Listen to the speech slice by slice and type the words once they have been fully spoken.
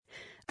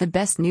The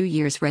best New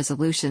Year's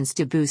resolutions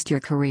to boost your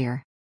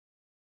career.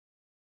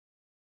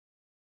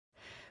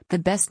 The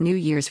best New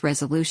Year's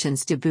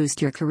resolutions to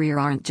boost your career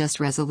aren't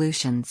just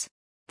resolutions.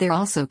 They're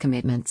also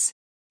commitments.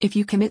 If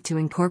you commit to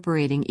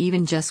incorporating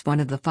even just one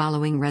of the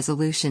following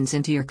resolutions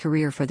into your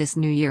career for this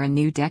new year and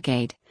new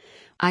decade,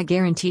 I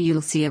guarantee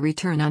you'll see a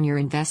return on your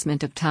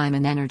investment of time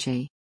and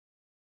energy.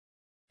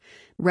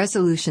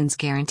 Resolutions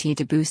guaranteed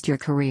to boost your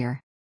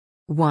career.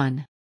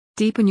 1.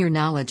 Deepen your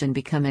knowledge and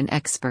become an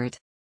expert.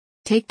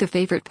 Take the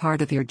favorite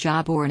part of your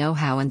job or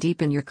know-how and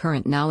deepen your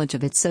current knowledge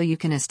of it so you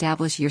can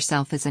establish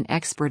yourself as an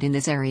expert in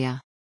this area.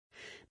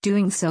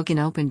 Doing so can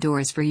open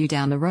doors for you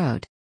down the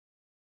road.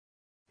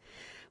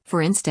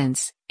 For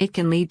instance, it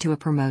can lead to a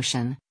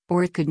promotion,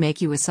 or it could make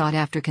you a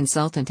sought-after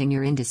consultant in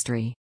your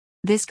industry.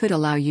 This could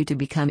allow you to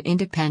become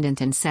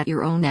independent and set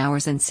your own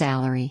hours and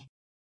salary.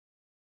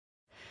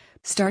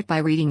 Start by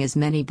reading as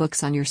many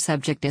books on your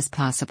subject as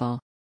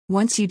possible.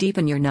 Once you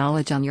deepen your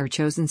knowledge on your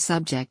chosen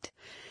subject,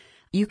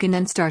 you can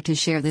then start to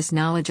share this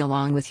knowledge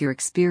along with your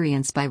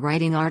experience by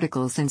writing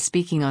articles and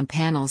speaking on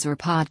panels or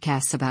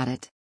podcasts about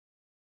it.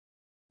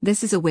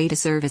 This is a way to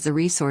serve as a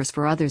resource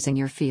for others in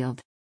your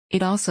field.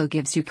 It also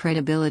gives you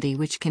credibility,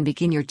 which can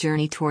begin your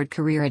journey toward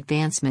career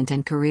advancement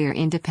and career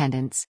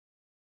independence.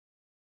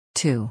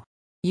 2.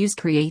 Use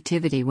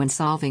creativity when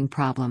solving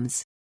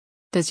problems.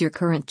 Does your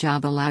current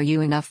job allow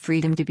you enough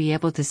freedom to be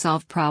able to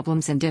solve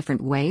problems in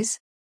different ways?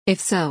 If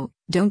so,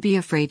 don't be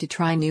afraid to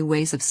try new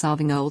ways of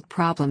solving old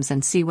problems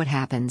and see what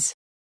happens.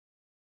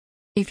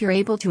 If you're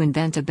able to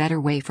invent a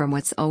better way from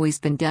what's always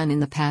been done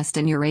in the past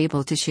and you're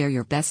able to share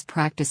your best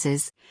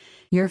practices,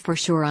 you're for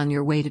sure on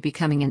your way to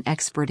becoming an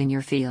expert in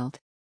your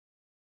field.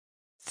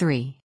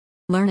 3.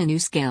 Learn a new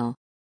skill.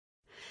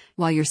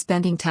 While you're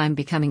spending time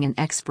becoming an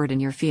expert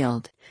in your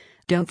field,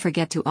 don't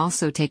forget to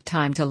also take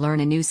time to learn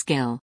a new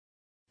skill.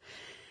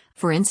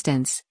 For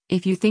instance,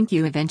 if you think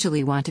you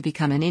eventually want to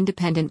become an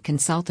independent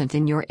consultant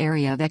in your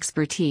area of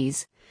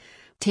expertise,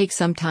 take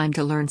some time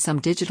to learn some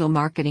digital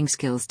marketing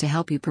skills to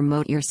help you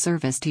promote your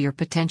service to your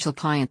potential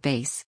client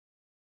base.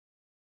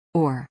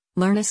 Or,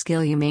 learn a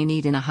skill you may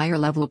need in a higher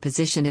level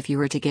position if you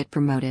were to get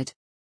promoted.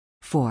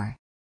 4.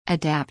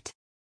 Adapt.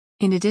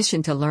 In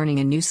addition to learning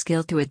a new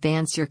skill to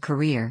advance your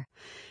career,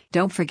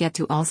 don't forget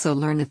to also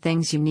learn the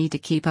things you need to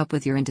keep up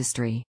with your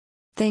industry.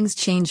 Things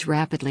change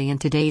rapidly in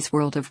today's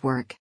world of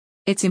work.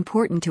 It's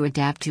important to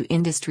adapt to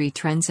industry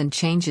trends and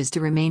changes to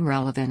remain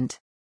relevant.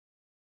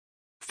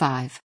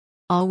 5.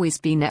 Always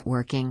be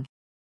networking.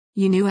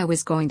 You knew I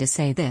was going to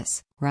say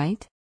this,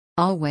 right?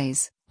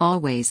 Always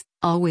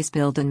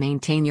build and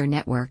maintain your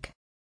network.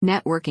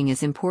 Networking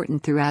is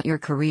important throughout your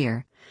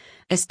career,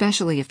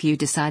 especially if you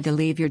decide to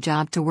leave your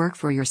job to work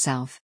for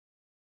yourself.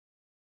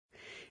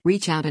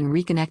 Reach out and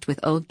reconnect with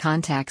old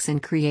contacts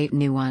and create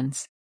new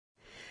ones.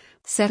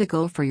 Set a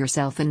goal for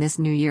yourself in this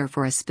new year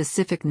for a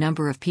specific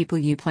number of people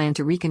you plan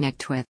to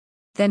reconnect with.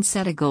 Then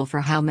set a goal for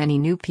how many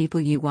new people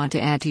you want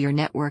to add to your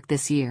network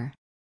this year.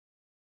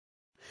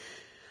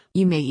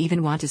 You may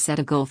even want to set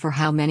a goal for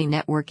how many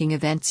networking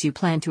events you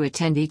plan to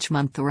attend each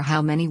month or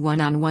how many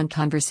one-on-one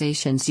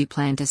conversations you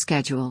plan to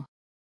schedule.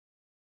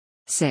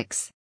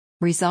 6.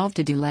 Resolve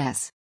to do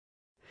less.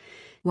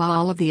 While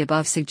all of the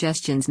above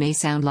suggestions may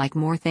sound like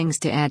more things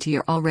to add to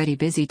your already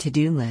busy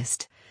to-do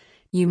list,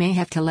 you may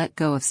have to let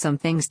go of some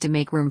things to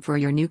make room for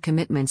your new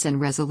commitments and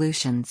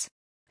resolutions.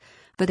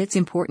 But it's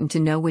important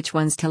to know which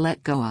ones to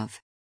let go of.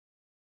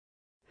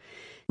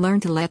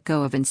 Learn to let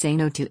go of and say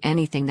no to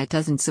anything that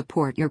doesn't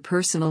support your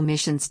personal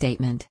mission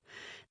statement.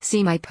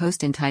 See my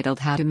post entitled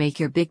How to Make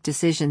Your Big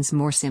Decisions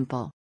More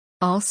Simple.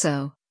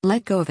 Also,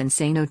 let go of and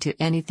say no to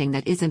anything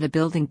that isn't a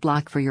building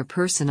block for your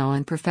personal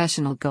and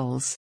professional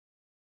goals.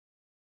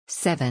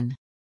 7.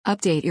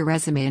 Update your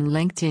resume and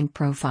LinkedIn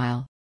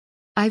profile.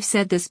 I've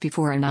said this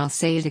before and I'll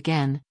say it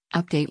again,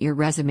 update your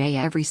resume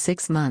every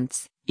 6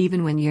 months,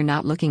 even when you're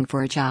not looking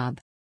for a job.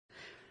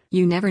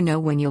 You never know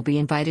when you'll be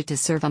invited to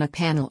serve on a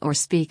panel or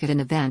speak at an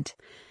event,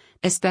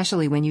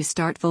 especially when you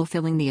start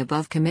fulfilling the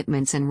above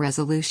commitments and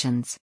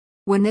resolutions.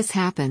 When this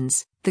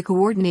happens, the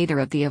coordinator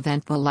of the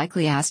event will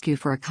likely ask you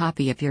for a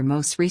copy of your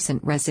most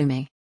recent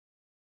resume.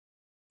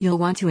 You'll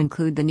want to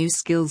include the new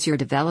skills you're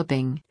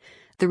developing,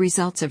 the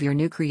results of your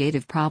new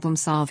creative problem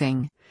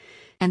solving,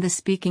 and the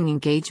speaking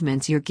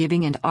engagements you're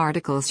giving and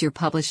articles you're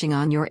publishing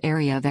on your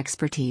area of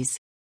expertise.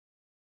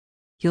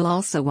 You'll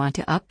also want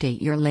to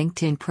update your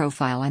LinkedIn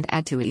profile and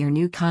add to it your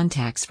new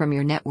contacts from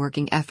your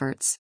networking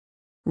efforts.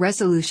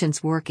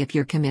 Resolutions work if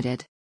you're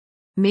committed.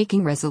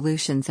 Making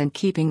resolutions and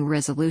keeping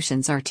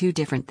resolutions are two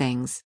different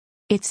things.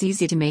 It's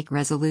easy to make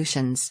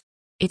resolutions.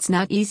 It's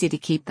not easy to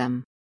keep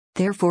them.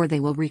 Therefore, they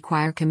will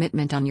require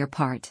commitment on your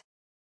part.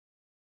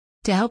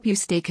 To help you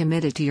stay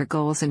committed to your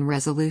goals and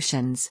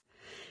resolutions,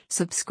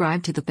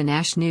 subscribe to the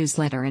paNASH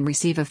newsletter and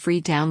receive a free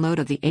download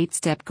of the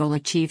 8-step goal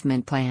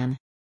achievement plan.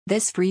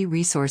 This free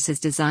resource is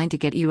designed to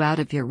get you out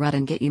of your rut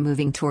and get you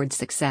moving towards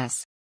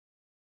success.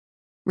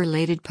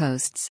 Related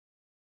posts.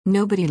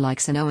 Nobody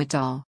likes a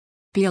know-it-all.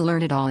 Be a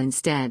learn-it-all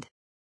instead.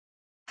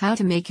 How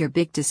to make your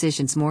big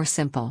decisions more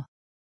simple.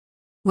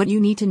 What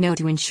you need to know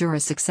to ensure a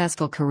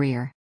successful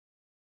career.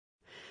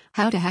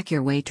 How to hack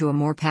your way to a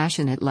more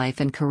passionate life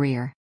and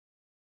career.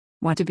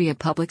 Want to be a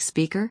public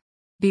speaker?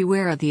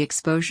 Beware of the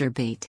exposure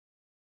bait.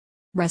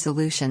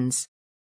 Resolutions.